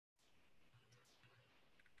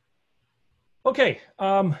Okay,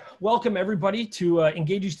 welcome everybody to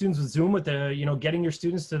engaging students with Zoom with the, getting your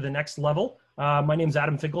students to the next level. My name is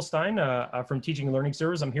Adam Finkelstein from Teaching and Learning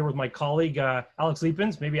Service. I'm here with my colleague, Alex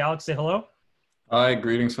Leapins. Maybe Alex, say hello. Hi,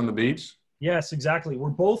 greetings from the beach. Yes, exactly. We're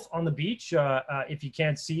both on the beach, if you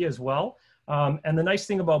can't see as well. And the nice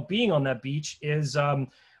thing about being on that beach is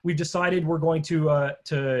we've decided we're going to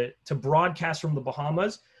broadcast from the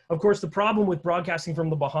Bahamas. Of course, the problem with broadcasting from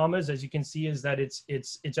the Bahamas, as you can see, is that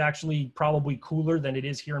it's actually probably cooler than it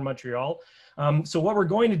is here in Montreal. So what we're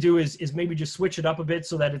going to do is maybe just switch it up a bit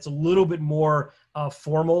so that it's a little bit more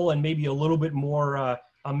formal and maybe a little bit more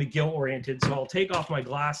McGill oriented. So I'll take off my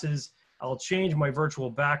glasses, I'll change my virtual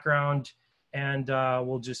background, and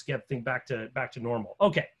we'll just get things back to normal.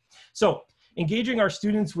 Okay, so engaging our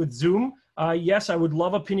students with Zoom. Yes, I would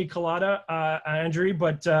love a pina colada, Andrew,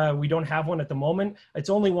 but we don't have one at the moment. It's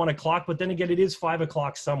only 1 o'clock, but then again, it is 5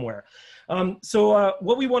 o'clock somewhere. So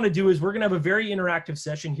what we want to do is we're going to have a very interactive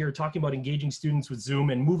session here talking about engaging students with Zoom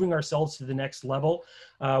and moving ourselves to the next level.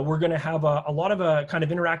 We're going to have a lot of kind of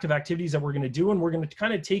interactive activities that we're going to do, and we're going to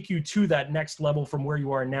kind of take you to that next level from where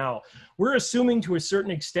you are now. We're assuming to a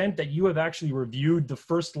certain extent that you have actually reviewed the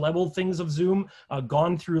first level things of Zoom,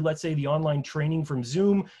 gone through, let's say, the online training from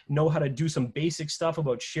Zoom, know how to do some basic stuff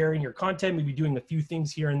about sharing your content, maybe doing a few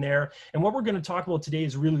things here and there. And what we're going to talk about today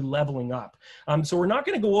is really leveling up. So we're not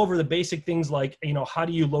going to go over the basic things like, how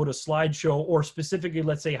do you load a slideshow, or specifically,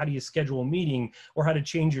 let's say, how do you schedule a meeting, or how to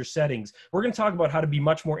change your settings. We're going to talk about how to be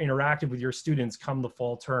much more interactive with your students come the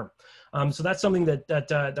fall term. So that's something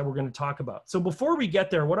that we're going to talk about. So before we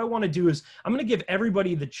get there, what I want to do is I'm going to give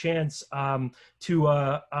everybody the chance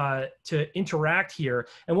to interact here.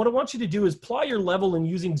 And what I want you to do is plot your level in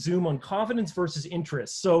using Zoom on confidence versus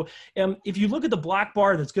interest. So if you look at the black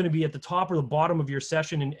bar that's going to be at the top or the bottom of your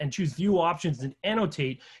session and choose view options and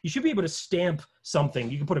annotate, you should be able to stamp something.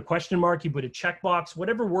 You can put a question mark, you put a checkbox,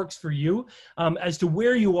 whatever works for you as to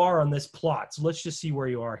where you are on this plot. So let's just see where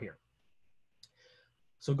you are here.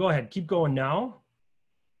 So go ahead, keep going now.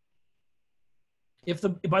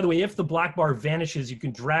 By the way, if the black bar vanishes, you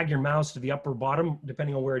can drag your mouse to the upper bottom,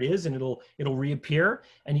 depending on where it is, and it'll reappear,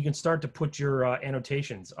 and you can start to put your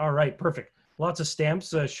annotations. All right, perfect. Lots of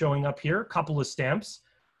stamps showing up here, a couple of stamps.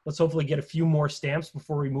 Let's hopefully get a few more stamps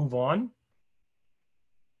before we move on.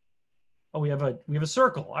 Oh, we have a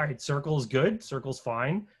circle. All right, circle is good. Circle's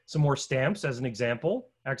fine. Some more stamps as an example.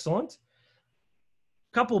 Excellent.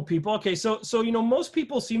 Couple of people. Okay, so most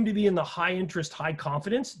people seem to be in the high interest, high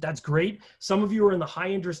confidence. That's great. Some of you are in the high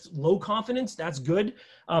interest, low confidence. That's good.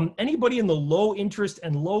 Anybody in the low interest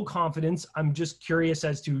and low confidence, I'm just curious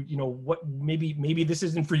as to what maybe this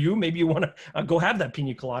isn't for you. Maybe you want to go have that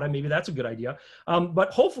pina colada. Maybe that's a good idea.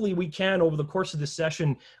 But hopefully we can, over the course of this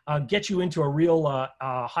session, get you into a real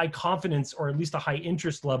high confidence, or at least a high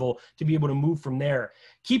interest level, to be able to move from there.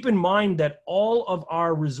 Keep in mind that all of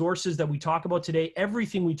our resources that we talk about today,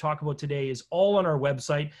 everything we talk about today, is all on our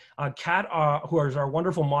website. Kat, who is our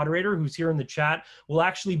wonderful moderator, who's here in the chat, will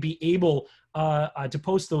actually be able to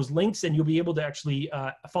post those links, and you'll be able to actually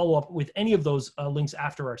follow up with any of those links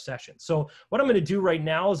after our session. So what I'm going to do right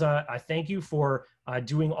now is I thank you for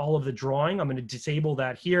doing all of the drawing. I'm going to disable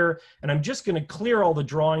that here, and I'm just going to clear all the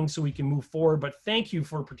drawing so we can move forward. But thank you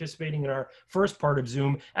for participating in our first part of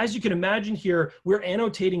Zoom. As you can imagine here, we're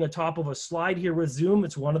annotating atop of a slide here with Zoom.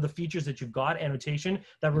 It's one of the features that you've got, annotation,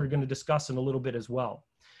 that we're going to discuss in a little bit as well.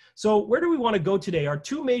 So where do we want to go today? Our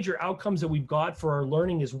two major outcomes that we've got for our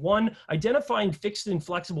learning is, one, identifying fixed and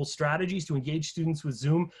flexible strategies to engage students with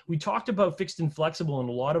Zoom. We talked about fixed and flexible in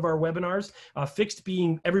a lot of our webinars. Fixed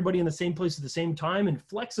being everybody in the same place at the same time, and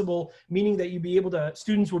flexible meaning that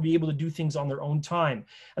students will be able to do things on their own time.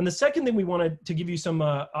 And the second thing we wanted to give you some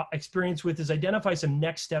experience with is identify some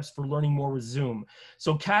next steps for learning more with Zoom.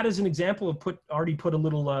 So Kat, as an example, have already put a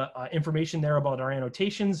little information there about our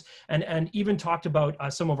annotations, and even talked about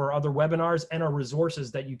some of our other webinars and our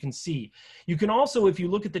resources that you can see. You can also, if you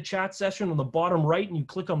look at the chat session on the bottom right and you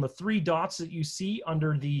click on the 3 dots that you see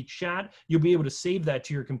under the chat, you'll be able to save that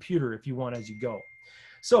to your computer if you want as you go.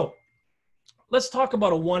 So let's talk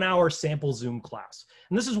about a 1-hour sample Zoom class.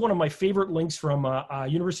 And this is one of my favorite links from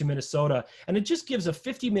University of Minnesota. And it just gives a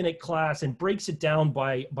 50-minute class and breaks it down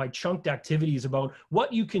by chunked activities about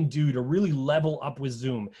what you can do to really level up with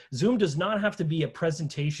Zoom. Zoom does not have to be a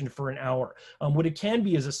presentation for an hour. What it can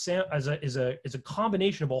be is a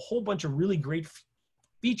combination of a whole bunch of really great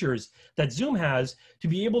features that Zoom has to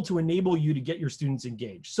be able to enable you to get your students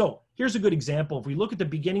engaged. So here's a good example. If we look at the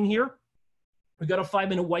beginning here, We got a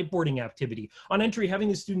 5-minute whiteboarding activity. On entry, having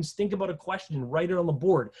the students think about a question and write it on the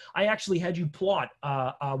board. I actually had you plot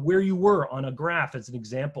where you were on a graph as an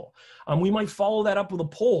example. We might follow that up with a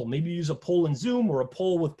poll. Maybe use a poll in Zoom or a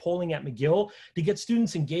poll with Polling at McGill to get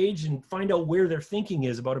students engaged and find out where their thinking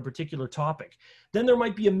is about a particular topic. Then there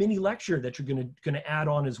might be a mini lecture that you're gonna add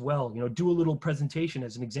on as well. Do a little presentation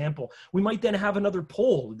as an example. We might then have another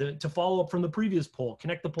poll to follow up from the previous poll,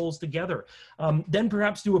 connect the polls together. Then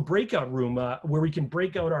perhaps do a breakout room where we can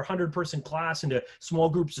break out our 100-person class into small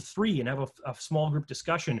groups of 3 and have a small group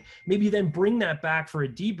discussion. Maybe then bring that back for a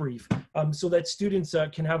debrief so that students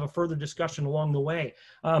can have a further discussion along the way.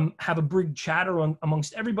 Have a big chatter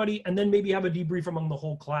amongst everybody, and then maybe have a debrief among the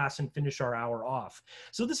whole class and finish our hour off.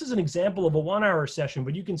 So this is an example of a 1-hour session,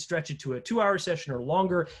 but you can stretch it to a 2-hour session or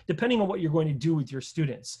longer, depending on what you're going to do with your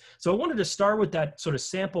students. So I wanted to start with that sort of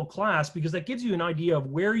sample class because that gives you an idea of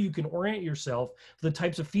where you can orient yourself for the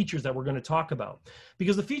types of features that we're going to talk about.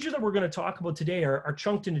 Because the features that we're going to talk about today are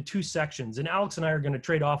chunked into 2 sections, and Alex and I are going to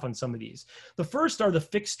trade off on some of these. The first are the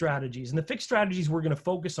fixed strategies, and the fixed strategies we're going to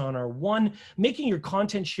focus on are 1, making your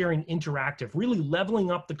content sharing interactive, really leveling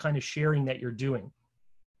up the kind of sharing that you're doing.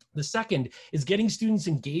 The second is getting students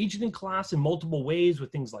engaged in class in multiple ways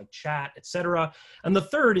with things like chat, etc. And the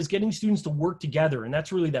third is getting students to work together. And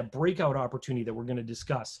that's really that breakout opportunity that we're going to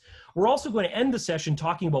discuss. We're also going to end the session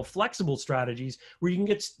talking about flexible strategies where you can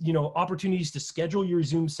get, opportunities to schedule your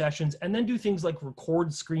Zoom sessions and then do things like record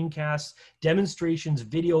screencasts, demonstrations,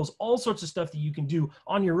 videos, all sorts of stuff that you can do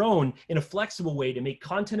on your own in a flexible way to make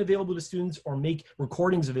content available to students or make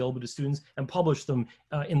recordings available to students and publish them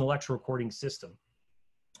in the lecture recording system.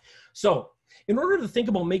 So in order to think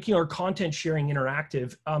about making our content sharing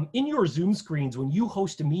interactive, in your Zoom screens, when you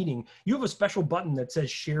host a meeting, you have a special button that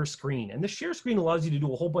says share screen. And the share screen allows you to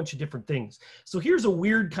do a whole bunch of different things. So here's a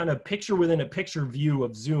weird kind of picture within a picture view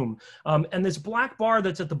of Zoom. And this black bar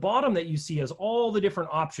that's at the bottom that you see has all the different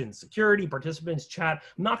options: security, participants, chat.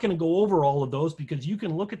 I'm not going to go over all of those because you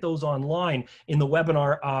can look at those online in the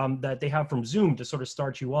webinar that they have from Zoom to sort of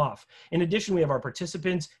start you off. In addition, we have our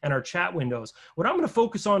participants and our chat windows. What I'm going to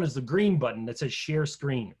focus on is the green button that says share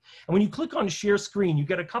screen. And when you click on share screen, you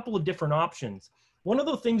get a couple of different options. One of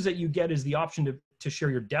the things that you get is the option to share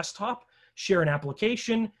your desktop, share an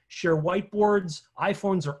application, share whiteboards,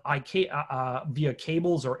 iPhones or via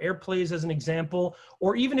cables or AirPlays as an example,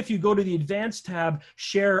 or even if you go to the advanced tab,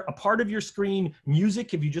 share a part of your screen,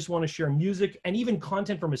 music if you just want to share music, and even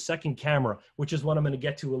content from a second camera, which is what I'm going to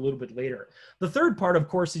get to a little bit later. The third part, of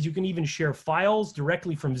course, is you can even share files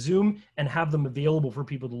directly from Zoom and have them available for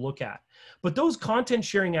people to look at. But those content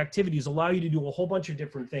sharing activities allow you to do a whole bunch of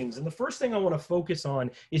different things. And the first thing I want to focus on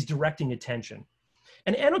is directing attention.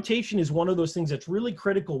 And annotation is one of those things that's really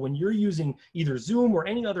critical when you're using either Zoom or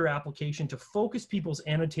any other application to focus people's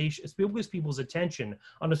attention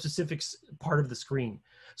on a specific part of the screen.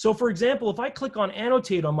 So for example, if I click on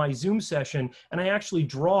annotate on my Zoom session and I actually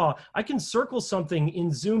draw, I can circle something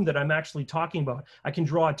in Zoom that I'm actually talking about. I can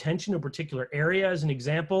draw attention to a particular area as an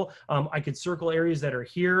example. I could circle areas that are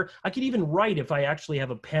here. I could even write if I actually have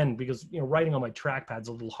a pen because writing on my trackpad's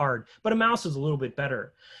a little hard, but a mouse is a little bit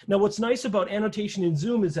better. Now what's nice about annotation in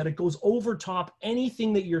Zoom is that it goes over top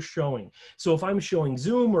anything that you're showing. So if I'm showing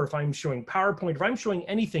Zoom or if I'm showing PowerPoint, if I'm showing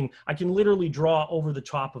anything, I can literally draw over the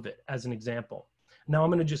top of it as an example. Now I'm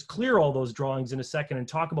going to just clear all those drawings in a second and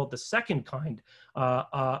talk about the second kind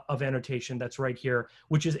of annotation that's right here,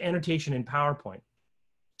 which is annotation in PowerPoint.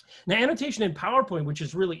 Now, annotation in PowerPoint, which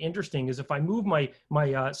is really interesting, is if I move my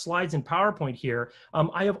slides in PowerPoint here,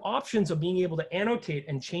 I have options of being able to annotate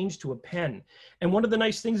and change to a pen. And one of the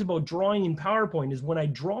nice things about drawing in PowerPoint is when I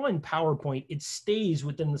draw in PowerPoint, it stays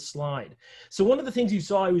within the slide. So one of the things you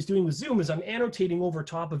saw I was doing with Zoom is I'm annotating over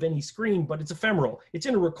top of any screen, but it's ephemeral. It's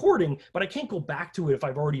in a recording, but I can't go back to it if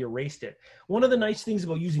I've already erased it. One of the nice things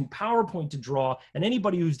about using PowerPoint to draw, and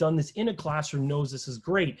anybody who's done this in a classroom knows this is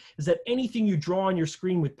great, is that anything you draw on your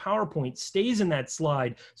screen with PowerPoint stays in that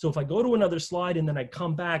slide. So if I go to another slide and then I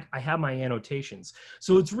come back, I have my annotations.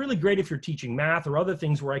 So it's really great if you're teaching math or other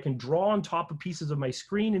things where I can draw on top of pieces of my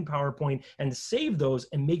screen in PowerPoint and save those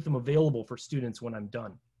and make them available for students when I'm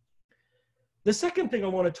done. The second thing I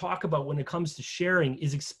want to talk about when it comes to sharing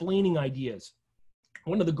is explaining ideas.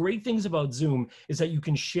 One of the great things about Zoom is that you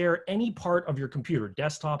can share any part of your computer,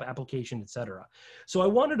 desktop, application, etc. So I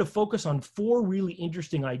wanted to focus on 4 really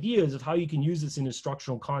interesting ideas of how you can use this in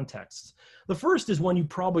instructional contexts. The first is one you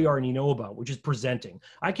probably already know about, which is presenting.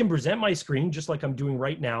 I can present my screen just like I'm doing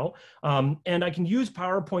right now, and I can use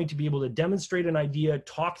PowerPoint to be able to demonstrate an idea,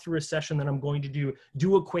 talk through a session that I'm going to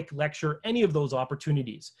do a quick lecture, any of those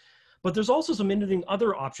opportunities. But there's also some interesting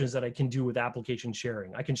other options that I can do with application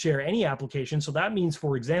sharing. I can share any application. So that means,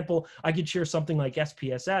 for example, I could share something like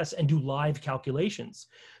SPSS and do live calculations.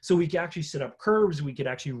 So we could actually set up curves. We could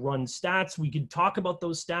actually run stats. We could talk about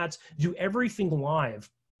those stats, do everything live,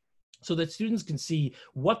 so that students can see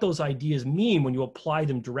what those ideas mean when you apply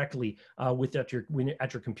them directly at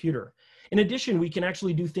your computer. In addition, we can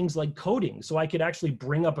actually do things like coding. So I could actually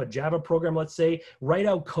bring up a Java program, let's say, write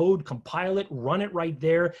out code, compile it, run it right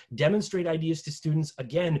there, demonstrate ideas to students.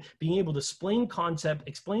 Again, being able to explain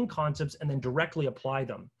concepts, and then directly apply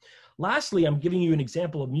them. Lastly, I'm giving you an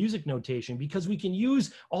example of music notation because we can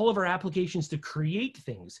use all of our applications to create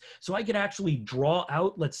things. So I could actually draw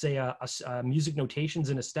out, let's say, a music notations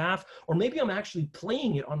in a staff, or maybe I'm actually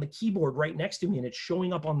playing it on the keyboard right next to me and it's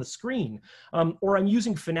showing up on the screen. Or I'm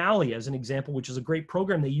using Finale as an example, which is a great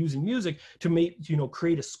program they use in music to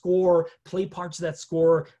create a score, play parts of that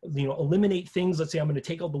score, eliminate things. Let's say I'm going to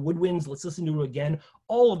take out the woodwinds. Let's listen to it again.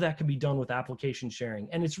 All of that can be done with application sharing.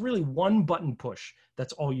 And it's really one button push.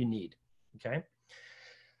 That's all you need, okay?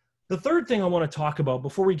 The third thing I want to talk about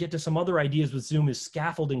before we get to some other ideas with Zoom is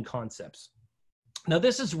scaffolding concepts. Now,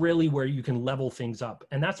 this is really where you can level things up,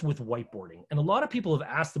 and that's with whiteboarding. And a lot of people have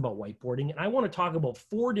asked about whiteboarding, and I want to talk about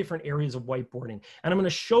 4 different areas of whiteboarding, and I'm going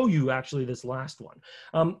to show you actually this last one.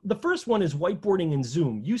 The first one is whiteboarding in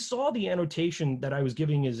Zoom. You saw the annotation that I was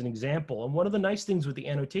giving as an example, and one of the nice things with the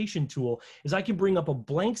annotation tool is I can bring up a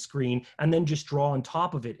blank screen and then just draw on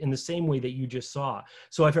top of it in the same way that you just saw.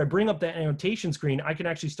 So if I bring up that annotation screen, I can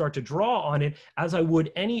actually start to draw on it as I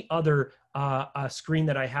would any other a screen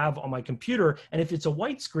that I have on my computer. And if it's a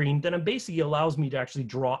white screen, then it basically allows me to actually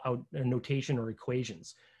draw out a notation or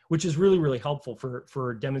equations, which is really, really helpful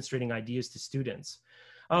for demonstrating ideas to students.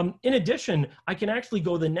 In addition, I can actually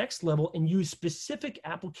go the next level and use specific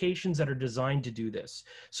applications that are designed to do this.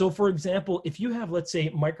 So for example, if you have, let's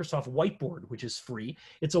say, Microsoft Whiteboard, which is free,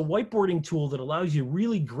 it's a whiteboarding tool that allows you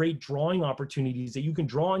really great drawing opportunities that you can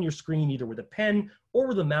draw on your screen either with a pen or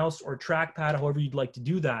with a mouse or a trackpad, however you'd like to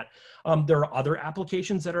do that. There are other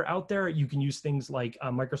applications that are out there. You can use things like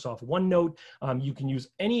Microsoft OneNote. You can use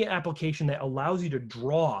any application that allows you to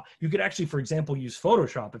draw. You could actually, for example, use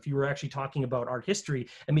Photoshop if you were actually talking about art history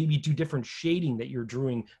and maybe do different shading that you're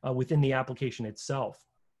drawing within the application itself.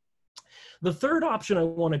 The third option I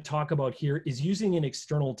want to talk about here is using an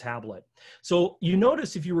external tablet. So you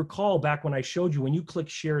notice, if you recall back when I showed you, when you click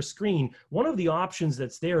share screen, one of the options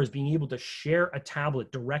that's there is being able to share a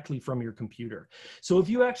tablet directly from your computer. So if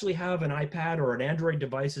you actually have an iPad or an Android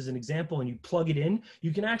device as an example and you plug it in,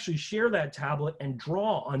 you can actually share that tablet and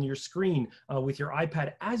draw on your screen with your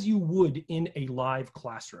iPad as you would in a live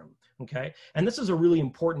classroom. Okay, and this is a really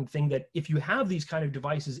important thing, that if you have these kind of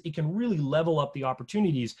devices, it can really level up the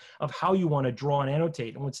opportunities of how you want to draw and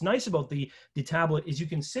annotate. And what's nice about the tablet is you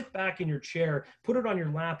can sit back in your chair, put it on your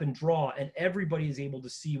lap and draw, and everybody is able to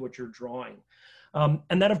see what you're drawing.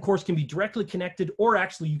 And that, of course, can be directly connected, or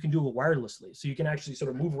actually you can do it wirelessly. So you can actually sort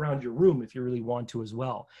of move around your room if you really want to as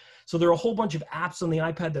well. So there are a whole bunch of apps on the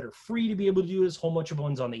iPad that are free to be able to do this, a whole bunch of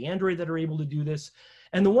ones on the Android that are able to do this.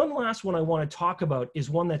 And the one last one I want to talk about is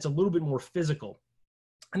one that's a little bit more physical.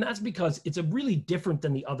 And that's because it's a really different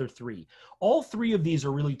than the other 3. All 3 of these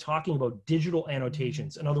are really talking about digital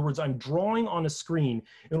annotations. In other words, I'm drawing on a screen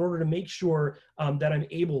in order to make sure that I'm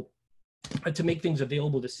able to make things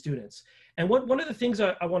available to students. And one of the things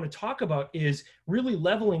I want to talk about is really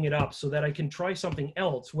leveling it up so that I can try something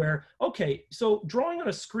else where, okay, so drawing on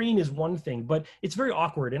a screen is one thing, but it's very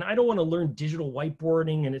awkward and I don't want to learn digital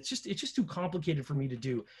whiteboarding, and it's just too complicated for me to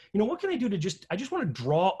do. What can I do to I just want to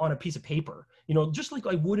draw on a piece of paper, just like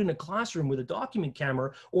I would in a classroom with a document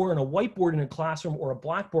camera, or in a whiteboard in a classroom or a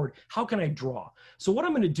blackboard. How can I draw? So what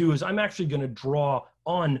I'm going to do is I'm actually going to draw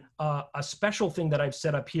on a special thing that I've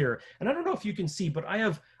set up here. And I don't know if you can see, but I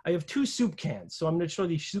have 2 soup cans. So I'm going to show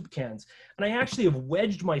these soup cans. And I actually have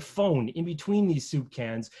wedged my phone in between these soup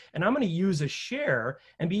cans. And I'm going to use a share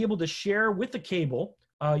and be able to share with the cable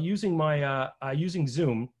using using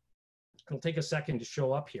Zoom. It'll take a second to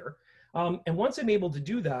show up here. And once I'm able to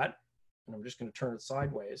do that, and I'm just going to turn it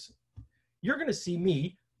sideways, you're going to see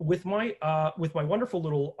me with my wonderful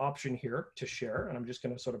little option here to share, and I'm just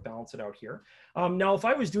going to sort of balance it out here. Now, if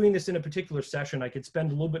I was doing this in a particular session, I could spend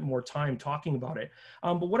a little bit more time talking about it.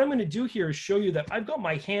 But what I'm going to do here is show you that I've got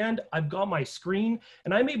my hand, I've got my screen,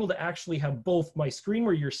 and I'm able to actually have both my screen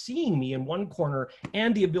where you're seeing me in one corner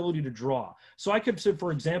and the ability to draw. So I could,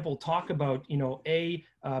 for example, talk about, A,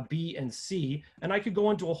 B, and C, and I could go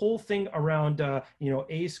into a whole thing around,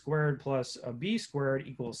 A squared plus B squared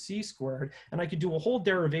equals C squared, and I could do a whole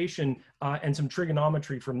derivation derivation and some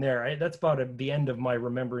trigonometry from there. That's about the end of my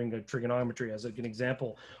remembering of trigonometry as an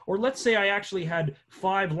example. Or let's say I actually had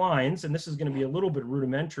 5 lines, and this is going to be a little bit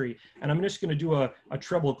rudimentary, and I'm just going to do a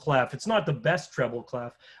treble clef. It's not the best treble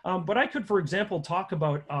clef, but I could, for example, talk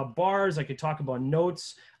about bars. I could talk about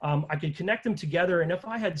notes. I could connect them together, and if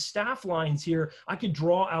I had staff lines here, I could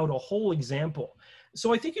draw out a whole example.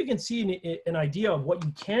 So I think you can see an idea of what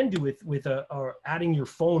you can do with adding your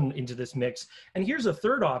phone into this mix. And here's a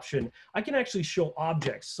third option. I can actually show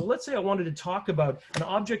objects. So let's say I wanted to talk about an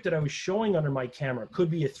object that I was showing under my camera. It could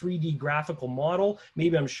be a 3D graphical model.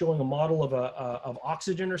 Maybe I'm showing a model of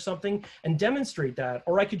oxygen or something and demonstrate that.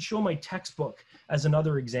 Or I could show my textbook as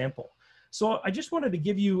another example. So I just wanted to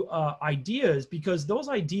give you ideas, because those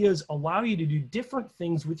ideas allow you to do different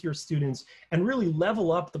things with your students and really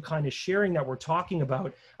level up the kind of sharing that we're talking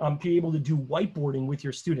about, to be able to do whiteboarding with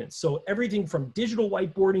your students. So everything from digital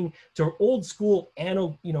whiteboarding to old school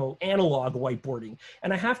analog whiteboarding.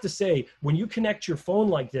 And I have to say, when you connect your phone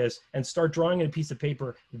like this and start drawing on a piece of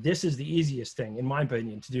paper, this is the easiest thing, in my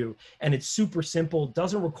opinion, to do. And it's super simple,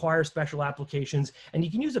 doesn't require special applications, and you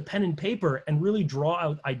can use a pen and paper and really draw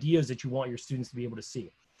out ideas that you want your students to be able to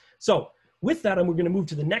see. So with that, we're going to move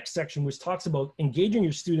to the next section, which talks about engaging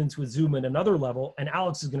your students with Zoom at another level. And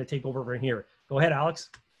Alex is going to take over from here. Go ahead,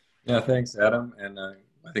 Alex. Yeah, thanks, Adam. And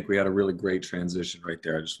I think we had a really great transition right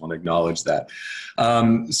there. I just want to acknowledge that.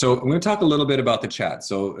 So I'm going to talk a little bit about the chat.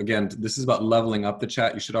 So again, this is about leveling up the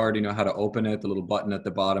chat. You should already know how to open it, the little button at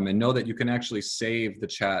the bottom, and know that you can actually save the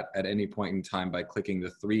chat at any point in time by clicking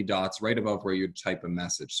the 3 dots right above where you type a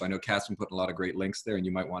message. So I know Cass been putting a lot of great links there, and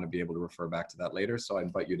you might want to be able to refer back to that later. So I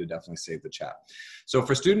invite you to definitely save the chat. So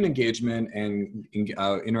for student engagement and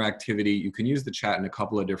interactivity, you can use the chat in a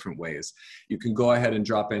couple of different ways. You can go ahead and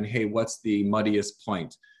drop in, hey, what's the muddiest point?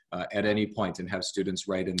 At any point, and have students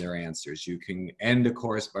write in their answers. You can end a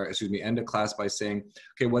class by saying,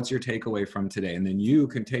 okay, what's your takeaway from today? And then you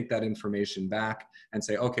can take that information back and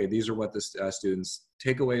say, okay, these are what the students'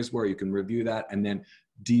 takeaways were. You can review that and then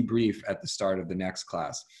debrief at the start of the next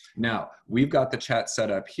class. Now, we've got the chat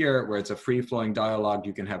set up here where it's a free-flowing dialogue.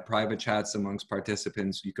 You can have private chats amongst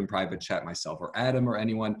participants. You can private chat myself or Adam or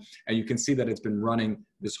anyone, and you can see that it's been running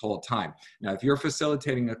this whole time. Now, if you're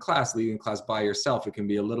facilitating a class, leading a class by yourself, it can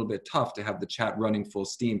be a little bit tough to have the chat running full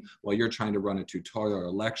steam while you're trying to run a tutorial or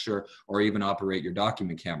a lecture or even operate your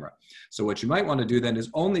document camera. So what you might want to do then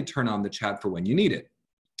is only turn on the chat for when you need it.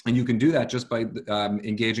 And you can do that just by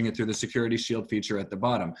engaging it through the security shield feature at the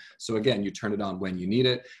bottom. So again, you turn it on when you need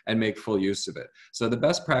it and make full use of it. So the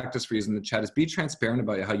best practice for using the chat is be transparent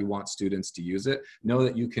about how you want students to use it. Know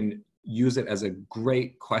that you can use it as a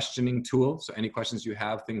great questioning tool. So any questions you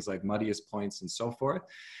have, things like muddiest points and so forth.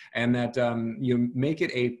 And that you make it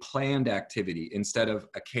a planned activity instead of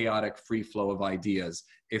a chaotic free flow of ideas,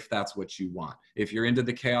 if that's what you want. If you're into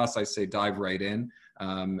the chaos, I say dive right in.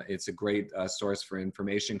 It's a great source for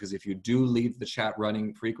information, because if you do leave the chat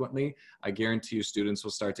running frequently, I guarantee you students will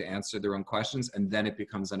start to answer their own questions, and then it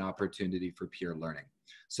becomes an opportunity for peer learning.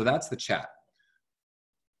 So that's the chat.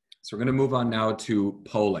 So we're going to move on now to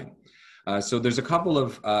polling. So there's a couple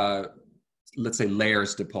of let's say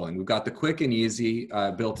layers to polling. We've got the quick and easy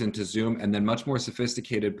built into Zoom, and then much more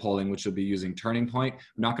sophisticated polling, which will be using Turning Point.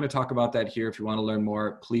 I'm not going to talk about that here. If you want to learn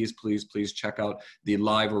more, please, please, please check out the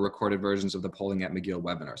live or recorded versions of the Polling at McGill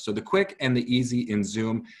webinar. So the quick and the easy in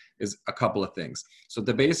Zoom is a couple of things. So at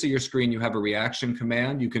the base of your screen, you have a reaction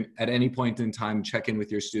command. You can, at any point in time, check in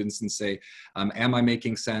with your students and say, am I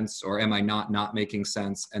making sense, or am I not making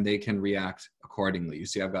sense? And they can react accordingly. You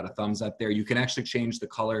see, I've got a thumbs up there. You can actually change the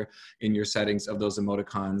color in your settings of those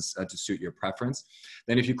emoticons to suit your preference.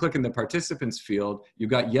 Then if you click in the participants field,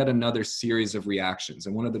 you've got yet another series of reactions.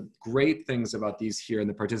 And one of the great things about these here in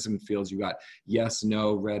the participant fields, you got yes,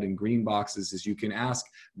 no, red, and green boxes, is you can ask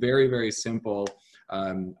very, very simple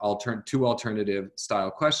two alternative style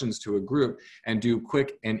questions to a group and do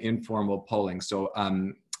quick and informal polling. So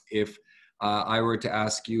if I were to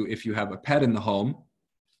ask you if you have a pet in the home,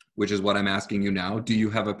 which is what I'm asking you now, do you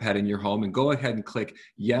have a pet in your home? And go ahead and click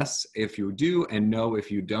yes if you do and no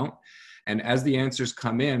if you don't. And as the answers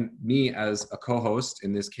come in, me as a co-host,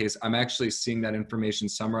 in this case, I'm actually seeing that information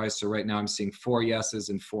summarized. So right now I'm seeing 4 yeses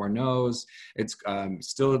and 4 nos. It's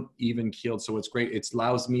still even keeled. So what's great, it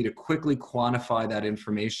allows me to quickly quantify that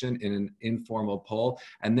information in an informal poll.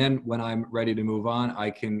 And then when I'm ready to move on,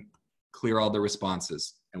 I can clear all the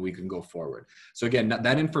responses and we can go forward. So again,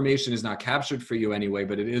 that information is not captured for you anyway,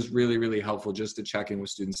 but it is really, really helpful just to check in with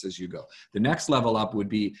students as you go. The next level up would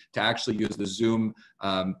be to actually use the Zoom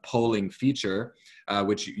polling feature,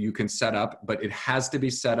 which you can set up, but it has to be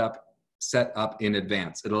set up set up in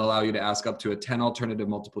advance. It'll allow you to ask up to a 10 alternative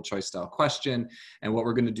multiple choice style question. And what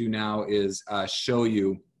we're going to do now is show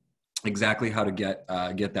you exactly how to get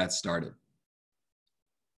that started.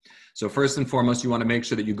 So first and foremost, you want to make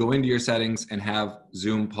sure that you go into your settings and have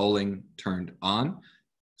Zoom polling turned on.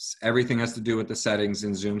 Everything has to do with the settings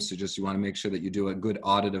in Zoom. So just you want to make sure that you do a good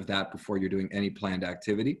audit of that before you're doing any planned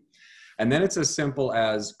activity. And then it's as simple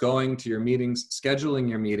as going to your meetings, scheduling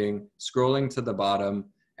your meeting, scrolling to the bottom,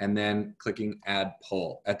 and then clicking add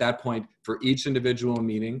poll. At that point, for each individual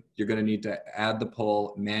meeting, you're going to need to add the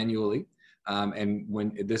poll manually. And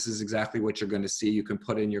when this is exactly what you're going to see, you can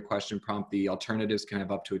put in your question prompt. The alternatives can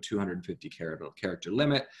have up to a 250 character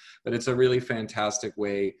limit, but it's a really fantastic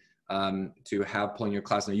way to have poll in your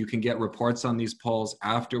class. Now you can get reports on these polls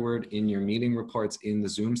afterward in your meeting reports in the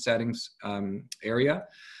Zoom settings area.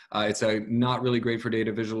 It's not really great for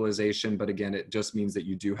data visualization, but again, it just means that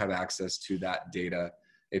you do have access to that data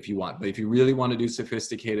if you want. But if you really want to do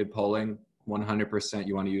sophisticated polling, 100%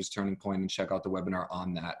 you want to use Turning Point and check out the webinar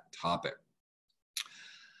on that topic.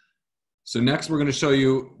 So next we're going to show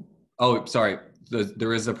you, oh, sorry,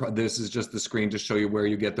 this is just the screen to show you where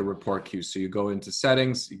you get the report queue. So you go into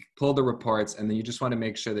settings, you pull the reports, and then you just want to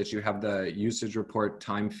make sure that you have the usage report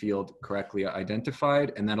time field correctly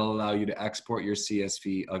identified, and that'll allow you to export your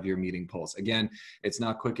CSV of your meeting polls. Again, it's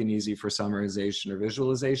not quick and easy for summarization or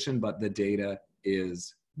visualization, but the data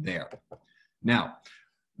is there. Now,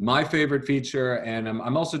 my favorite feature, and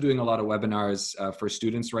I'm also doing a lot of webinars for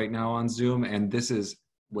students right now on Zoom, and this is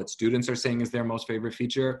what students are saying is their most favorite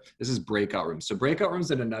feature. This is breakout rooms. So breakout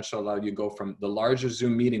rooms in a nutshell allow you to go from the larger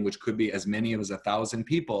Zoom meeting, which could be as many as 1,000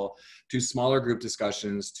 people, to smaller group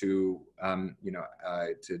discussions, to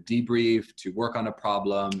to debrief, to work on a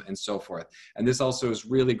problem, and so forth. And this also is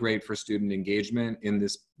really great for student engagement in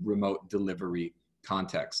this remote delivery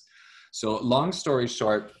context. So long story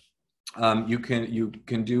short, you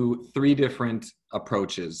can do 3 different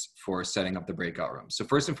approaches for setting up the breakout room. So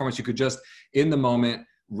first and foremost, you could just in the moment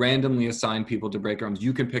randomly assign people to breakout rooms.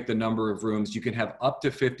 You can pick the number of rooms. You can have up to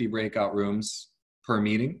 50 breakout rooms per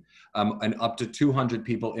meeting, and up to 200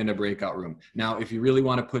 people in a breakout room. Now, if you really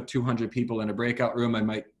want to put 200 people in a breakout room, I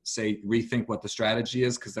might say rethink what the strategy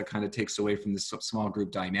is, because that kind of takes away from the small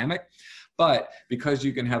group dynamic. But because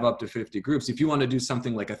you can have up to 50 groups, if you want to do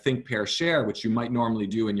something like a think, pair, share, which you might normally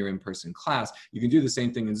do in your in-person class, you can do the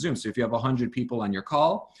same thing in Zoom. So if you have 100 people on your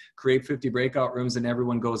call, create 50 breakout rooms, and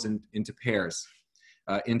everyone goes into pairs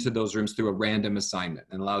into those rooms through a random assignment,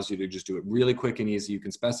 and allows you to just do it really quick and easy. You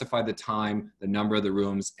can specify the time, the number of the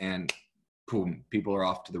rooms, and boom, people are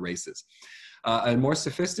off to the races. A more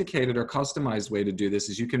sophisticated or customized way to do this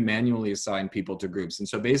is you can manually assign people to groups. And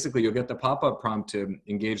so basically you'll get the pop-up prompt to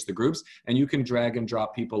engage the groups, and you can drag and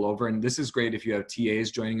drop people over. And this is great if you have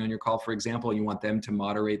TAs joining on your call, for example, and you want them to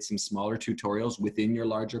moderate some smaller tutorials within your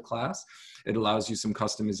larger class. It allows you some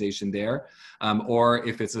customization there. Or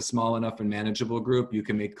if it's a small enough and manageable group, you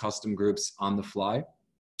can make custom groups on the fly.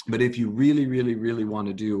 But if you really, really, really want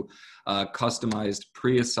to do customized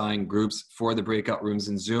pre-assigned groups for the breakout rooms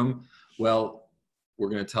in Zoom, well, we're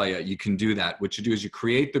going to tell you, you can do that. What you do is you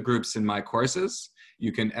create the groups in My Courses,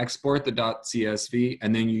 you can export the .csv,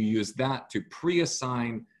 and then you use that to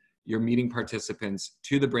pre-assign your meeting participants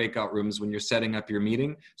to the breakout rooms when you're setting up your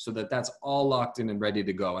meeting, so that that's all locked in and ready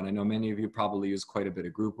to go. And I know many of you probably use quite a bit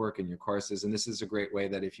of group work in your courses, and this is a great way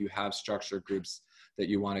that if you have structured groups that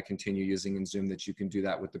you want to continue using in Zoom, that you can do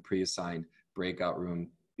that with the pre-assigned breakout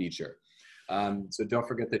room feature. So don't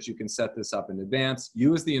forget that you can set this up in advance.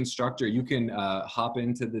 You as the instructor, you can hop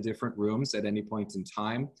into the different rooms at any point in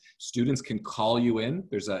time. Students can call you in.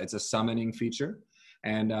 It's a summoning feature.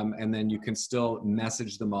 And then you can still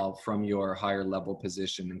message them all from your higher level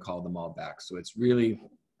position and call them all back. So it's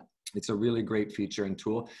a really great feature and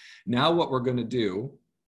tool. Now what we're going to do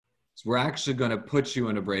is we're actually going to put you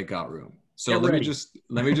in a breakout room. So let me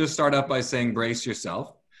just start up by saying brace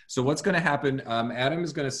yourself. So what's going to happen, Adam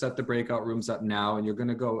is going to set the breakout rooms up now, and you're going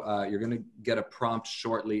to get a prompt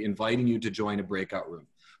shortly inviting you to join a breakout room.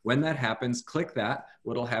 When that happens, click that.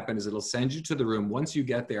 What'll happen is it'll send you to the room. Once you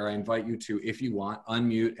get there, I invite you to, if you want,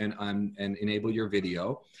 unmute and enable your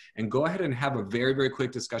video, and go ahead and have a very, very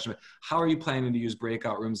quick discussion about how are you planning to use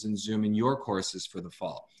breakout rooms in Zoom in your courses for the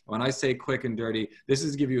fall. When I say quick and dirty, this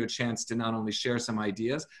is to give you a chance to not only share some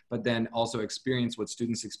ideas, but then also experience what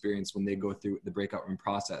students experience when they go through the breakout room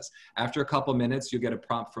process. After a couple minutes, you'll get a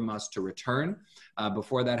prompt from us to return.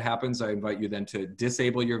 Before that happens, I invite you then to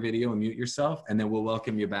disable your video and mute yourself, and then we'll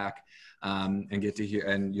welcome you back and get to hear,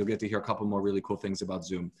 and you'll get to hear a couple more really cool things about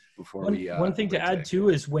Zoom before one thing to add too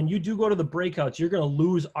is when you do go to the breakouts, you're going to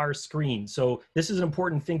lose our screen. So this is an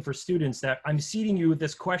important thing for students, that I'm seating you with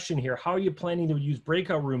this question here. How are you planning to use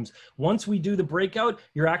breakout rooms? Once we do the breakout,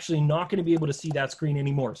 you're actually not going to be able to see that screen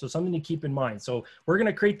anymore. So something to keep in mind. So we're going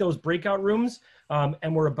to create those breakout rooms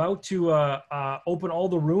and we're about to open all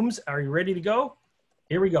the rooms. Are you ready to go?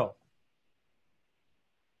 Here we go.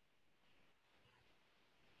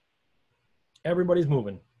 Everybody's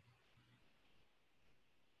moving.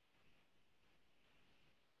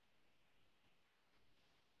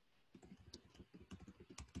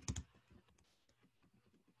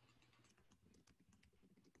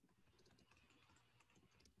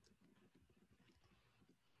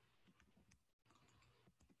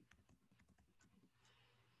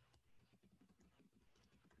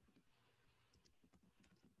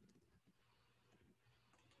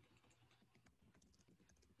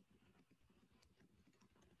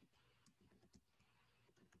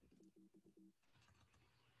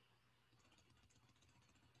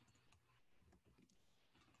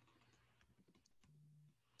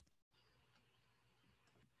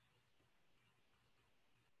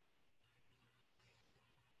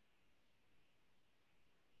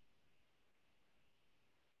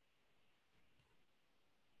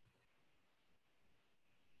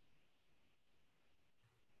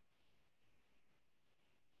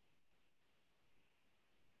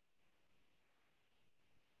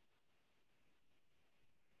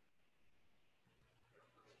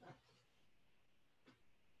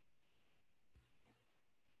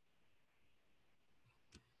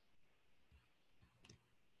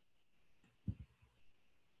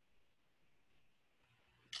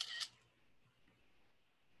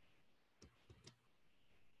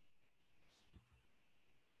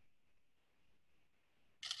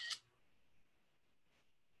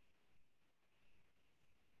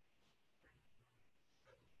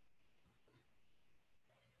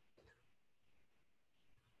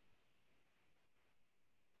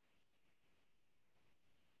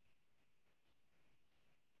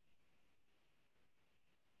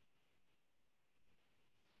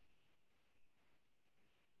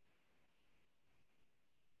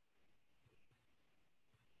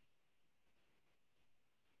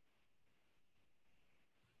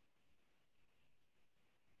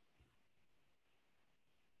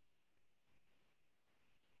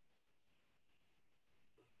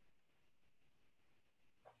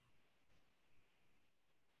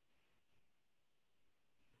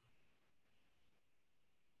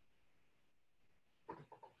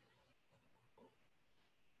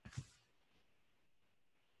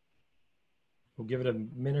 We'll give it a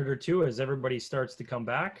minute or two as everybody starts to come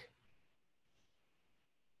back.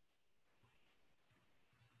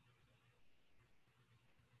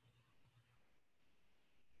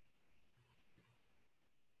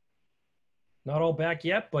 Not all back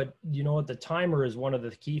yet, but you know what? The timer is one of the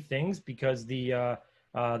key things, because the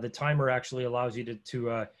timer actually allows you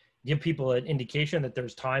to give people an indication that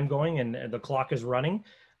there's time going and the clock is running.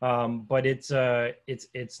 But it's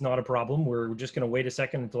not a problem. We're just going to wait a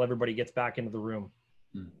second until everybody gets back into the room.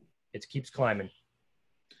 It keeps climbing.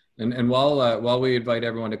 And while we invite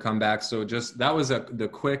everyone to come back, so just that was the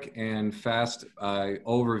quick and fast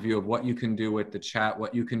overview of what you can do with the chat,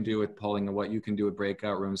 what you can do with polling, and what you can do with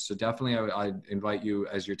breakout rooms. So definitely I'd invite you,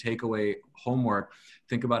 as your takeaway homework,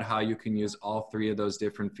 think about how you can use all three of those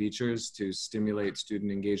different features to stimulate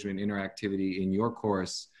student engagement and interactivity in your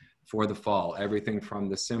course for the fall. Everything from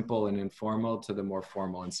the simple and informal to the more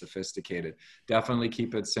formal and sophisticated. Definitely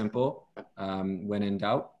keep it simple when in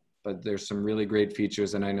doubt. But there's some really great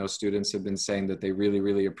features, and I know students have been saying that they really,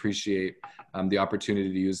 really appreciate the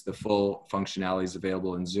opportunity to use the full functionalities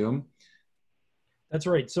available in Zoom. That's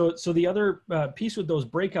right. So the other piece with those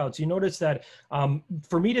breakouts, you notice that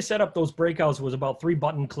for me to set up those breakouts was about 3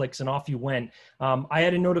 button clicks and off you went. I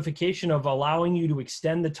had a notification of allowing you to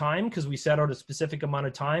extend the time because we set out a specific amount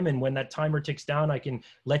of time. And when that timer ticks down, I can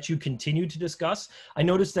let you continue to discuss. I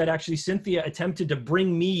noticed that actually Cynthia attempted to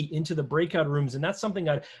bring me into the breakout rooms. And that's something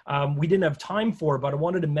that we didn't have time for, but I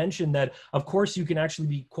wanted to mention that, of course, you can actually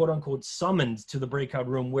be quote unquote summoned to the breakout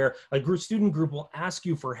room where a student group will ask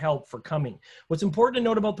you for help for coming. What's important important to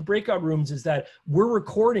note about the breakout rooms is that we're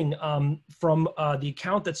recording from the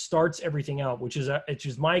account that starts everything out, which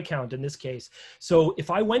is my account in this case. So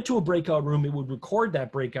if I went to a breakout room, it would record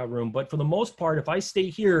that breakout room. But for the most part, if I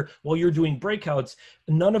stay here while you're doing breakouts,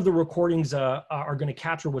 none of the recordings are going to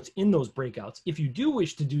capture what's in those breakouts. If you do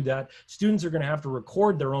wish to do that, students are going to have to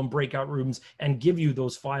record their own breakout rooms and give you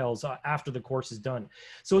those files after the course is done.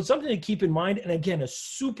 So it's something to keep in mind. And again, a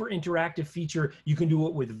super interactive feature. You can do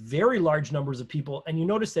it with very large numbers of people. And you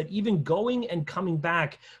notice that even going and coming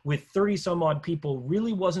back with 30 some odd people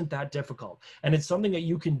really wasn't that difficult. And it's something that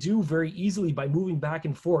you can do very easily by moving back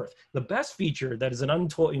and forth. The best feature that is an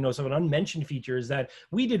untold, sort of an unmentioned feature is that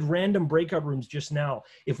we did random breakout rooms just now.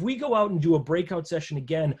 If we go out and do a breakout session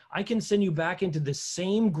again, I can send you back into the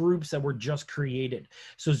same groups that were just created.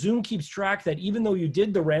 So Zoom keeps track that even though you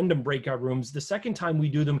did the random breakout rooms, the second time we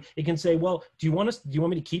do them, it can say, well, do you want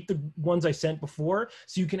me to keep the ones I sent before?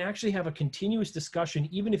 So you can actually have a continuous discussion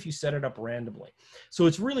even if you set it up randomly. So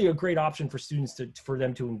it's really a great option for students for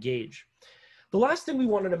them to engage. The last thing we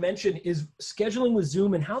wanted to mention is scheduling with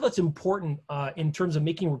Zoom and how that's important in terms of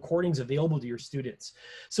making recordings available to your students.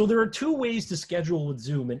 So there are two ways to schedule with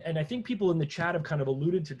Zoom, and I think people in the chat have kind of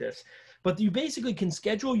alluded to this. But you basically can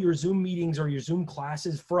schedule your Zoom meetings or your Zoom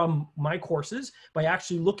classes from My Courses by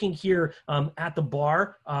actually looking here at the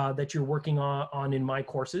bar that you're working on in My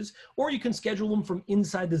Courses, or you can schedule them from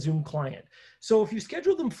inside the Zoom client. So if you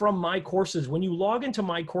schedule them from My Courses, when you log into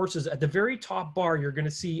My Courses, at the very top bar, you're going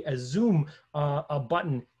to see a Zoom a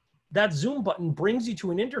button. That Zoom button brings you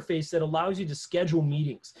to an interface that allows you to schedule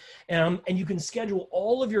meetings. And you can schedule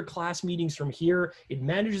all of your class meetings from here. It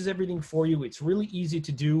manages everything for you. It's really easy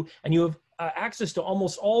to do. And you have access to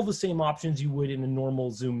almost all the same options you would in a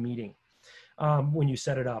normal Zoom meeting when you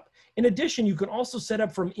set it up. In addition, you can also set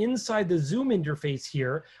up from inside the Zoom interface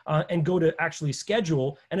here and go to actually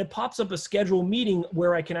schedule, and it pops up a schedule meeting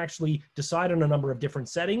where I can actually decide on a number of different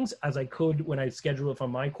settings as I could when I schedule it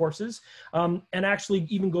from My Courses, and actually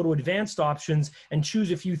even go to advanced options and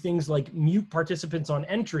choose a few things like mute participants on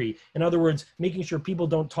entry. In other words, making sure people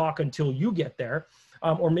don't talk until you get there.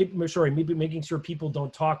 Or maybe making sure people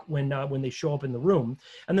don't talk when they show up in the room.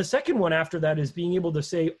 And the second one after that is being able to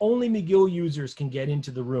say only McGill users can get into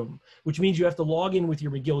the room, which means you have to log in with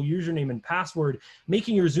your McGill username and password,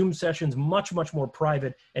 making your Zoom sessions much, much more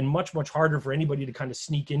private and much, much harder for anybody to kind of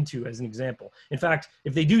sneak into, as an example. In fact,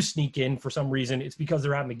 if they do sneak in for some reason, it's because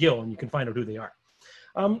they're at McGill and you can find out who they are.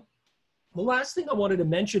 The last thing I wanted to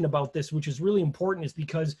mention about this, which is really important, is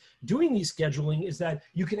because doing these scheduling is that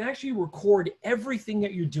you can actually record everything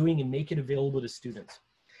that you're doing and make it available to students.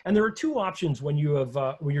 And there are two options when you have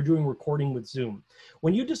when you're doing recording with Zoom.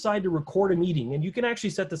 When you decide to record a meeting, and you can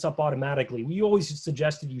actually set this up automatically. We always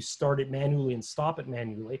suggested you start it manually and stop it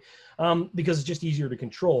manually because it's just easier to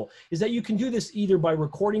control, is that you can do this either by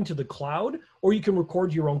recording to the cloud or you can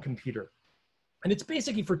record to your own computer. And it's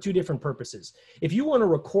basically for two different purposes. If you want to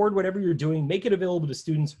record whatever you're doing, make it available to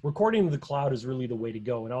students, recording to the cloud is really the way to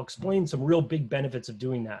go. And I'll explain some real big benefits of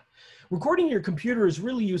doing that. Recording your computer is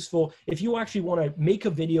really useful if you actually want to make a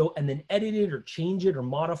video and then edit it or change it or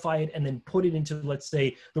modify it and then put it into, let's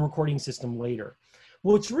say, the recording system later.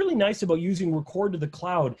 What's really nice about using record to the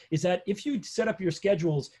cloud is that if you set up your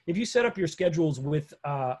schedules, with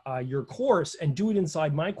your course and do it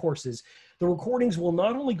inside My Courses, the recordings will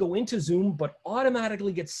not only go into Zoom, but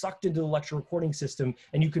automatically get sucked into the lecture recording system,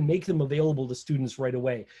 and you can make them available to students right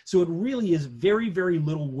away. So it really is very, very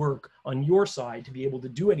little work on your side to be able to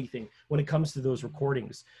do anything when it comes to those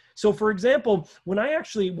recordings. So for example, when I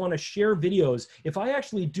actually want to share videos, if I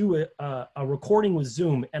actually do a recording with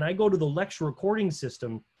Zoom and I go to the lecture recording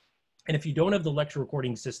system, and if you don't have the lecture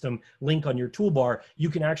recording system link on your toolbar, you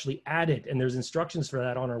can actually add it. And there's instructions for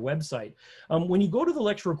that on our website. When you go to the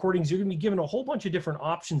lecture recordings, you're going to be given a whole bunch of different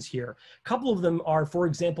options here. A couple of them are, for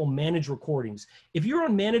example, manage recordings. If you're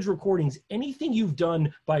on manage recordings, anything you've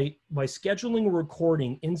done by scheduling a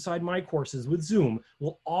recording inside My Courses with Zoom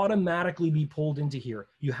will automatically be pulled into here.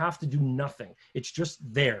 You have to do nothing. It's just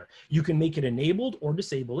there. You can make it enabled or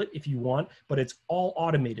disable it if you want, but it's all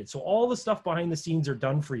automated. So all the stuff behind the scenes are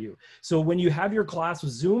done for you. So when you have your class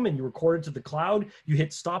with Zoom and you record it to the cloud, you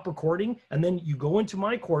hit stop recording, and then you go into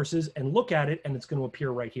My Courses and look at it, and it's going to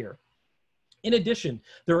appear right here. In addition,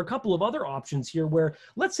 there are a couple of other options here where,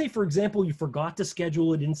 let's say, for example, you forgot to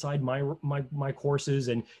schedule it inside my Courses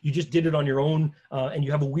and you just did it on your own and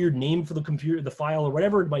you have a weird name for the computer, the file, or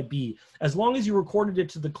whatever it might be. As long as you recorded it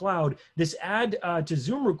to the cloud, this add to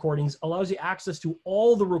Zoom recordings allows you access to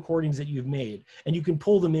all the recordings that you've made, and you can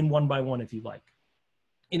pull them in one by one if you like.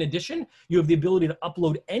 In addition, you have the ability to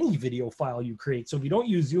upload any video file you create. So if you don't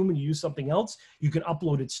use Zoom and you use something else, you can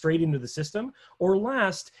upload it straight into the system. Or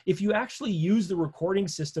last, if you actually use the recording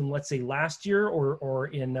system, let's say last year or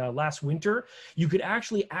in last winter, you could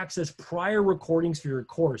actually access prior recordings for your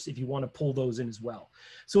course if you want to pull those in as well.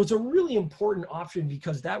 So it's a really important option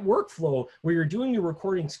because that workflow where you're doing your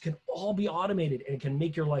recordings can all be automated and it can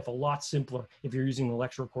make your life a lot simpler if you're using the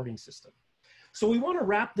lecture recording system. So we want to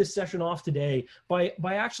wrap this session off today by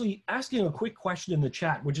actually asking a quick question in the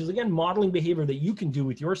chat, which is, again, modeling behavior that you can do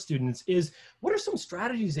with your students is, what are some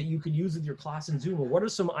strategies that you could use with your class in Zoom, or what are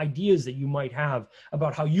some ideas that you might have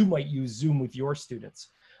about how you might use Zoom with your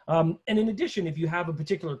students? And in addition, if you have a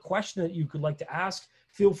particular question that you could like to ask,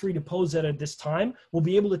 feel free to pose that at this time. We'll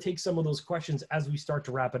be able to take some of those questions as we start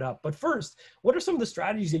to wrap it up. But first, what are some of the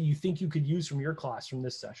strategies that you think you could use from your class from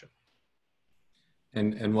this session?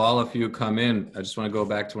 And while a few come in, I just want to go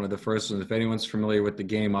back to one of the first ones. If anyone's familiar with the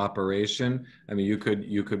game Operation, I mean, you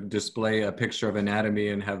could display a picture of anatomy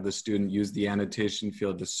and have the student use the annotation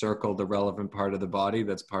field to circle the relevant part of the body.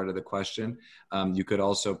 That's part of the question. You could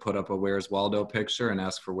also put up a Where's Waldo picture and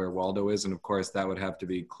ask for where Waldo is. And of course, that would have to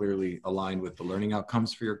be clearly aligned with the learning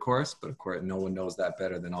outcomes for your course. But of course, no one knows that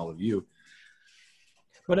better than all of you.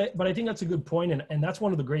 But I think that's a good point, and that's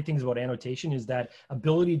one of the great things about annotation is that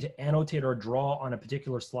ability to annotate or draw on a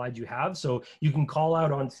particular slide you have. So you can call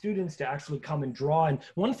out on students to actually come and draw. And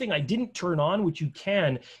one thing I didn't turn on, which you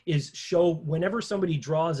can, is show whenever somebody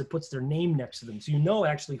draws, it puts their name next to them. So you know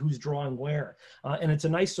actually who's drawing where. And it's a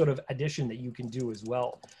nice sort of addition that you can do as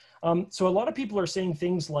well. So a lot of people are saying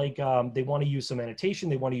things like they want to use some annotation,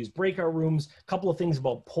 they want to use breakout rooms, a couple of things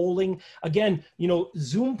about polling. Again, you know,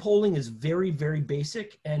 Zoom polling is very, very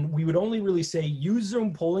basic, and we would only really say use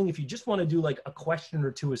Zoom polling if you just want to do like a question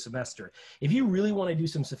or two a semester. If you really want to do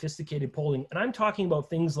some sophisticated polling, and I'm talking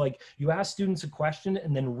about things like you ask students a question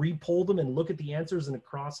and then re-poll them and look at the answers in a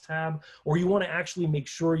crosstab, or you want to actually make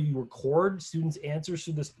sure you record students' answers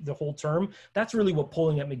through the whole term, that's really what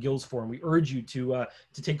polling at McGill's for, and we urge you to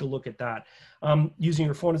take a look at that. Using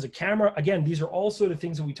your phone as a camera. Again, these are all sort of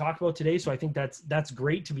things that we talked about today. So I think that's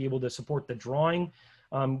great to be able to support the drawing,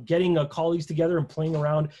 getting colleagues together and playing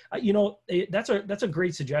around. You know, that's a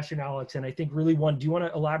great suggestion, Alex. And I think really do you want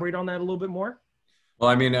to elaborate on that a little bit more? Well,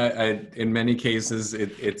 I mean, in many cases,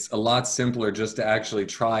 it's a lot simpler just to actually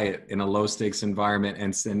try it in a low stakes environment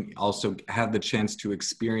and then also have the chance to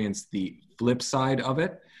experience the flip side of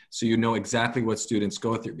it. So you know exactly what students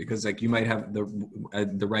go through, because like you might have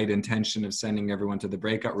the right intention of sending everyone to the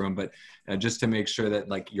breakout room, but just to make sure that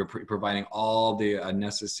like you're providing all the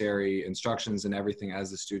necessary instructions and everything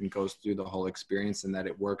as the student goes through the whole experience, and that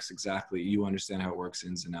it works exactly. You understand how it works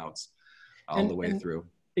ins and outs all the way through.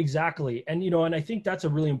 Exactly. And, you know, and I think that's a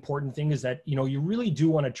really important thing is that, you know, you really do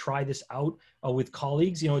want to try this out with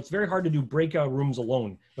colleagues. You know, it's very hard to do breakout rooms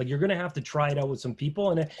alone. Like you're going to have to try it out with some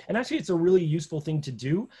people. And actually it's a really useful thing to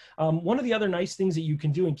do. One of the other nice things that you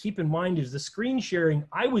can do and keep in mind is the screen sharing.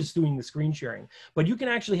 I was doing the screen sharing, but you can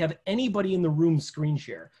actually have anybody in the room screen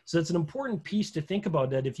share. So that's an important piece to think about,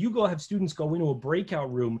 that if you have students go into a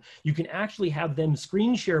breakout room, you can actually have them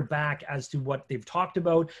screen share back as to what they've talked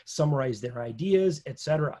about, summarize their ideas,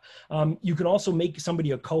 etc. You can also make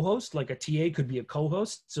somebody a co-host, like a TA could be a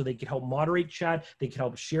co-host, so they could help moderate chat, they could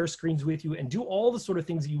help share screens with you and do all the sort of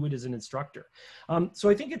things that you would as an instructor. So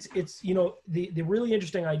I think it's you know, the really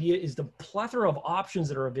interesting idea is the plethora of options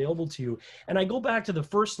that are available to you. And I go back to the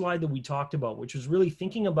first slide that we talked about, which was really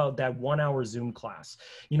thinking about that 1 hour Zoom class.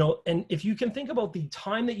 You know, and if you can think about the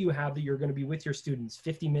time that you have that you're going to be with your students,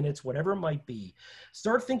 50 minutes, whatever it might be,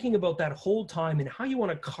 start thinking about that whole time and how you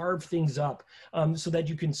want to carve things up so that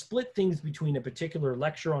you can split things between a particular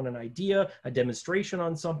lecture on an idea, a demonstration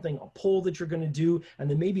on something, a poll that you're going to do, and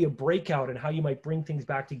then maybe a breakout and how you might bring things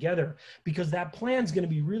back together, because that plan is going to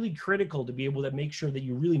be really critical to be able to make sure that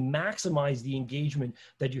you really maximize the engagement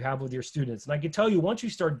that you have with your students. And I can tell you, once you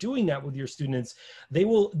start doing that with your students, they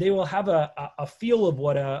will have a feel of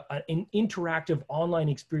what an interactive online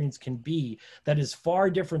experience can be that is far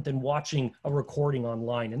different than watching a recording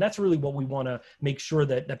online. And that's really what we want to make sure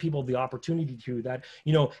that people have the opportunity to, that,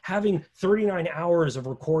 you know, having 39 hours of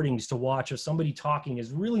recordings to watch of somebody talking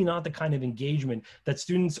is really not the kind of engagement that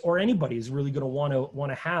students or anybody is really going to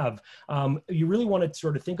want to have. You really want to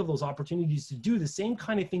sort of think of those opportunities to do the same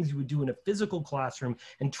kind of things you would do in a physical classroom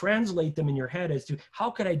and translate them in your head as to how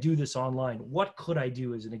could I do this online? What could I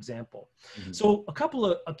do as an example? Mm-hmm. So a couple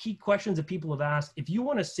of key questions that people have asked. If you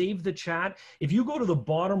want to save the chat, if you go to the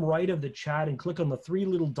bottom right of the chat and click on the 3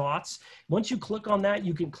 little dots, once you click on that,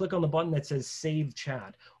 you can click on the button that says Save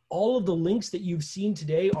Chat. All of the links that you've seen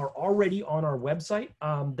today are already on our website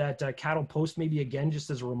that Kat will post maybe again, just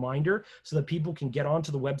as a reminder, so that people can get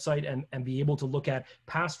onto the website and be able to look at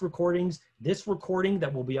past recordings, this recording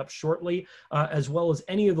that will be up shortly, as well as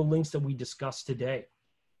any of the links that we discussed today.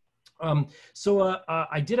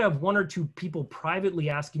 I did have one or two people privately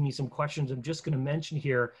asking me some questions. I'm just going to mention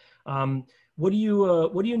here. What do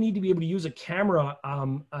you need to be able to use a camera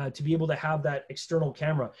to be able to have that external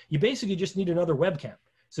camera? You basically just need another webcam.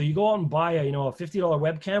 So you go out and buy a, a $50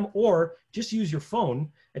 webcam, or just use your phone,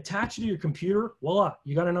 attach it to your computer, voila,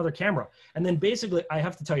 you got another camera. And then basically, I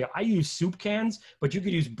have to tell you, I use soup cans, but you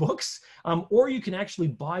could use books, or you can actually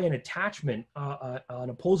buy an attachment, an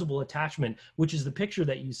opposable attachment, which is the picture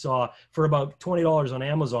that you saw, for about $20 on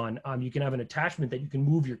Amazon. You can have an attachment that you can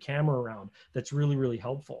move your camera around. That's really, really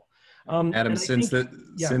helpful. Adam, since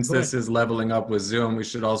this is leveling up with Zoom, we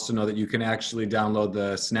should also know that you can actually download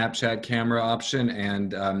the Snapchat camera option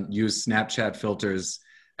and use Snapchat filters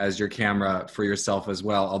as your camera for yourself as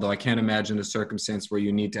well. Although I can't imagine a circumstance where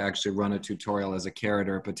you need to actually run a tutorial as a carrot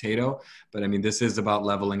or a potato. But I mean, this is about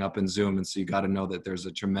leveling up in Zoom. And so you got to know that there's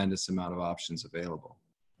a tremendous amount of options available.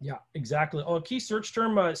 Yeah, exactly. Oh, a key search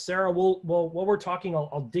term, Sarah, while we're talking,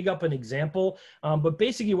 I'll dig up an example. But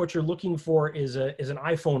basically what you're looking for is an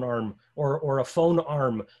iPhone arm or a phone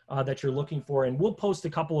arm that you're looking for. And we'll post a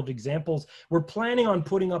couple of examples. We're planning on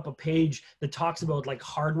putting up a page that talks about like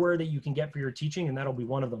hardware that you can get for your teaching, and that'll be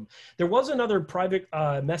one of them. There was another private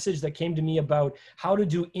message that came to me about how to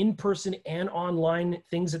do in-person and online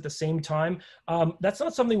things at the same time. That's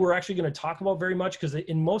not something we're actually going to talk about very much, because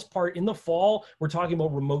in most part, in the fall, we're talking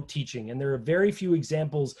about remote teaching. And there are very few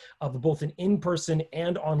examples of both an in-person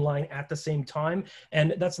and online at the same time.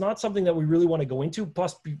 And that's not something that we really want to go into.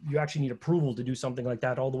 Plus, you actually need approval to do something like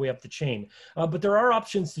that all the way up the chain. But there are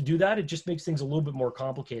options to do that. It just makes things a little bit more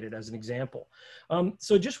complicated, as an example.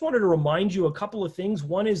 So just wanted to remind you a couple of things.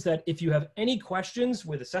 One is that if you have any questions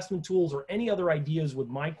with assessment tools or any other ideas with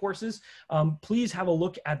my courses, please have a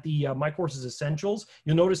look at the My Courses Essentials.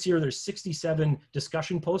 You'll notice here there's 67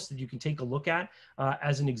 discussion posts that you can take a look at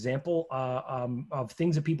as an example of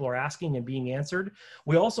things that people are asking and being answered.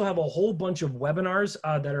 We also have a whole bunch of webinars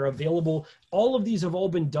that are available. All of these have all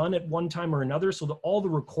been done at one time or another, so that all the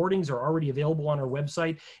recordings are already available on our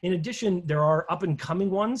website. In addition, there are up and coming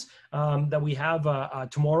ones that we have.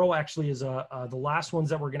 Tomorrow actually is the last ones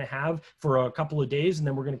that we're going to have for a couple of days, and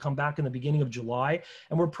then we're going to come back in the beginning of July.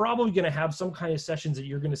 And we're probably going to have some kind of sessions that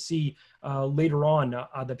you're going to see later on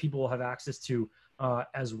that people will have access to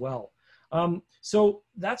as well. So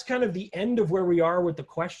that's kind of the end of where we are with the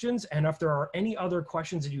questions. And if there are any other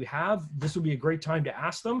questions that you have, this would be a great time to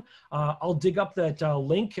ask them. I'll dig up that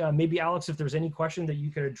link. Maybe Alex, if there's any question that you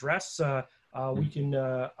could address, we can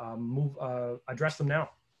address them now.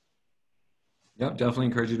 Yep, definitely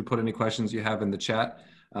encourage you to put any questions you have in the chat.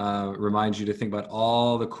 Remind you to think about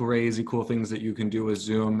all the crazy cool things that you can do with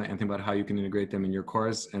Zoom, and think about how you can integrate them in your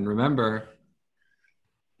course. And remember,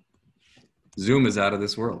 Zoom is out of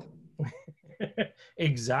this world.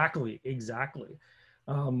 Exactly.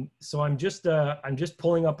 So I'm just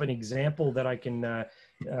pulling up an example that I can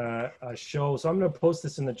show. So I'm going to post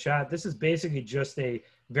this in the chat. This is basically just a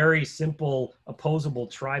very simple opposable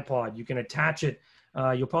tripod. You can attach it.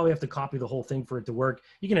 You'll probably have to copy the whole thing for it to work.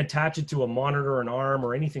 You can attach it to a monitor, an arm,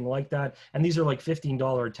 or anything like that. And these are like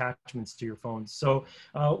 $15 attachments to your phones. So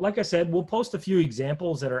like I said, we'll post a few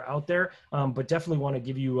examples that are out there, but definitely want to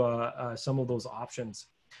give you some of those options.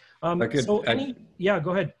 Yeah,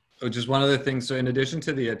 go ahead. Oh, just one other thing. So in addition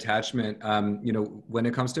to the attachment, when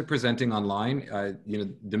it comes to presenting online,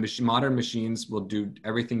 the modern machines will do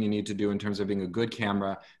everything you need to do in terms of being a good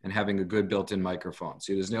camera and having a good built-in microphone.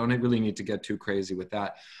 So there's no really need to get too crazy with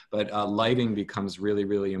that. But lighting becomes really,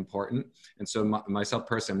 really important. And so myself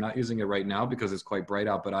personally, I'm not using it right now because it's quite bright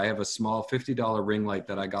out, but I have a small $50 ring light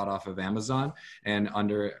that I got off of Amazon, and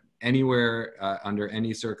under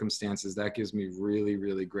any circumstances, that gives me really,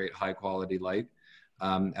 really great high quality light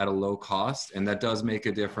at a low cost. And that does make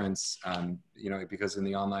a difference, because in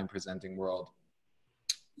the online presenting world,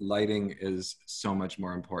 lighting is so much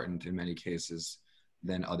more important in many cases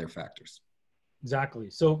than other factors.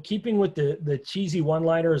 Exactly. So keeping with the cheesy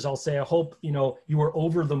one-liners, I'll say, I hope, you were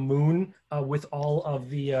over the moon with all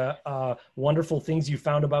of the wonderful things you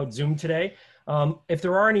found about Zoom today. If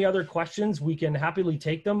there are any other questions, we can happily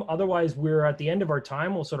take them. Otherwise, we're at the end of our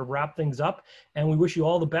time. We'll sort of wrap things up, and we wish you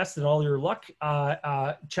all the best and all your luck.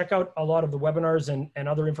 Check out a lot of the webinars and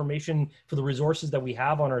other information for the resources that we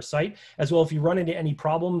have on our site. As well, if you run into any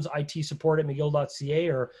problems, IT support at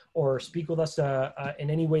McGill.ca, or speak with us in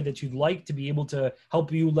any way that you'd like to be able to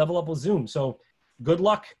help you level up with Zoom. So good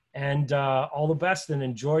luck. And all the best, and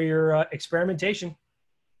enjoy your experimentation.